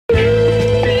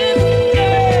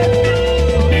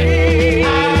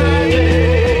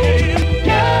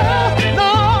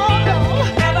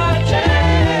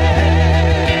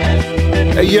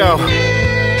Yo,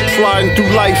 sliding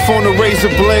through life on a razor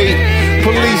blade.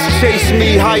 Police chase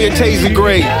me, higher taser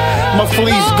grade. My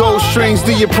fleece, gold strings,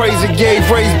 the appraiser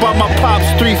gave. Raised by my pops,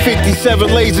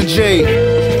 357 laser J.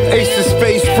 Ace's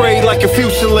face sprayed like a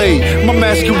fusillade. My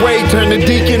masquerade turned the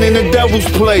deacon in the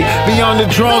devil's play. Beyond the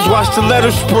drums, watch the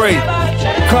letters spray.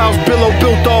 Clouds billow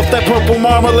built off that purple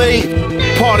marmalade.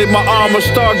 Parted my armor,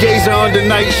 stargazer under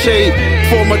nightshade.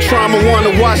 For my trauma,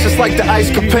 wanna watch us like the ice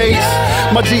capades.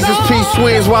 My Jesus peace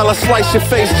swings while I slice your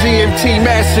face. GMT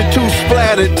master, two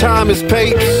splattered, time is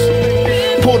papes.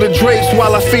 Pull the drapes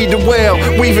while I feed the whale.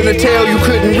 Weaving a tale you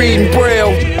couldn't read in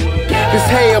braille. This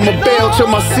hay, I'm a bail till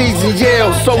my season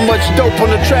yell. So much dope on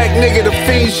the track, nigga, the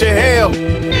fiends should hell.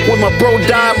 When my bro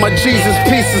died, my Jesus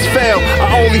pieces fell.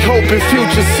 I only hope in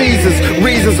future seasons,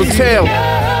 reasons will tell.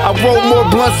 I wrote more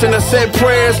blunts than I said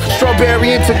prayers.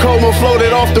 Strawberry in Tacoma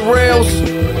floated off the rails.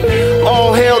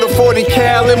 All hail the 40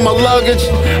 cal in my luggage.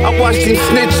 I watched him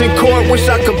snitch in court, wish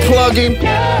I could plug him.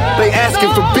 They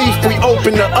asking for beef, we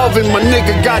open the oven. My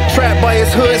nigga got trapped by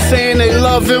his hood saying they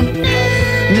love him.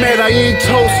 Mad I eat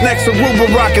toast next to Ruber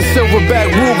rockin'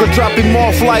 silverback Ruger, drop him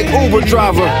off like Uber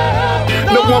driver.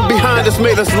 No one behind us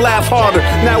made us laugh harder.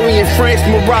 Now we in France,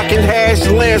 Moroccan Hash,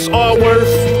 Lance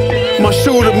Allworth. My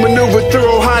shooter maneuvered through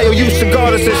Ohio, used to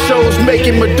guard us at shows,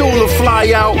 making medulla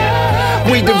fly out.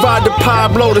 We divide the pie,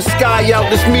 blow the sky out.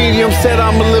 This medium said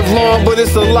I'ma live long, but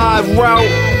it's a live route.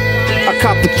 I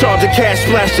cop the charger, cash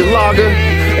flash the lager,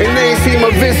 and they ain't seen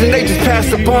my vision, they just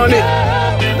passed upon it.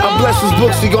 I bless his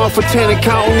books, he gone for 10 and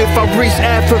counting. If I reach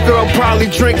Africa, I'll probably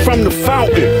drink from the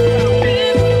fountain.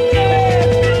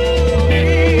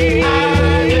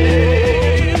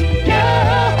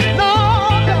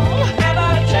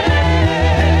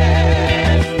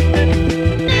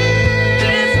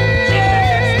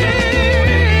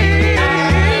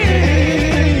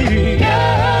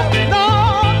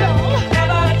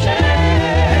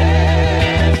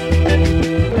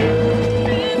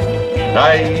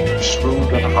 Naive,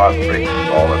 shrewd, and heartbreaking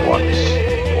all at once.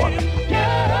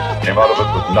 Came out of it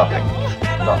with nothing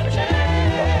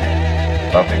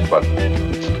but a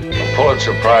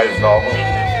Pulitzer Prize novel.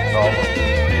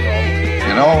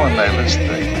 You know, when they list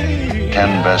the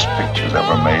 10 best pictures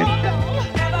ever made,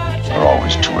 there are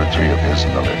always 2 or 3 of his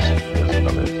in the list.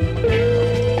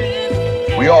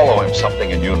 We all owe him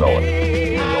something, and you know it.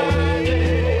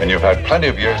 And you've had plenty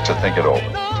of years to think it over.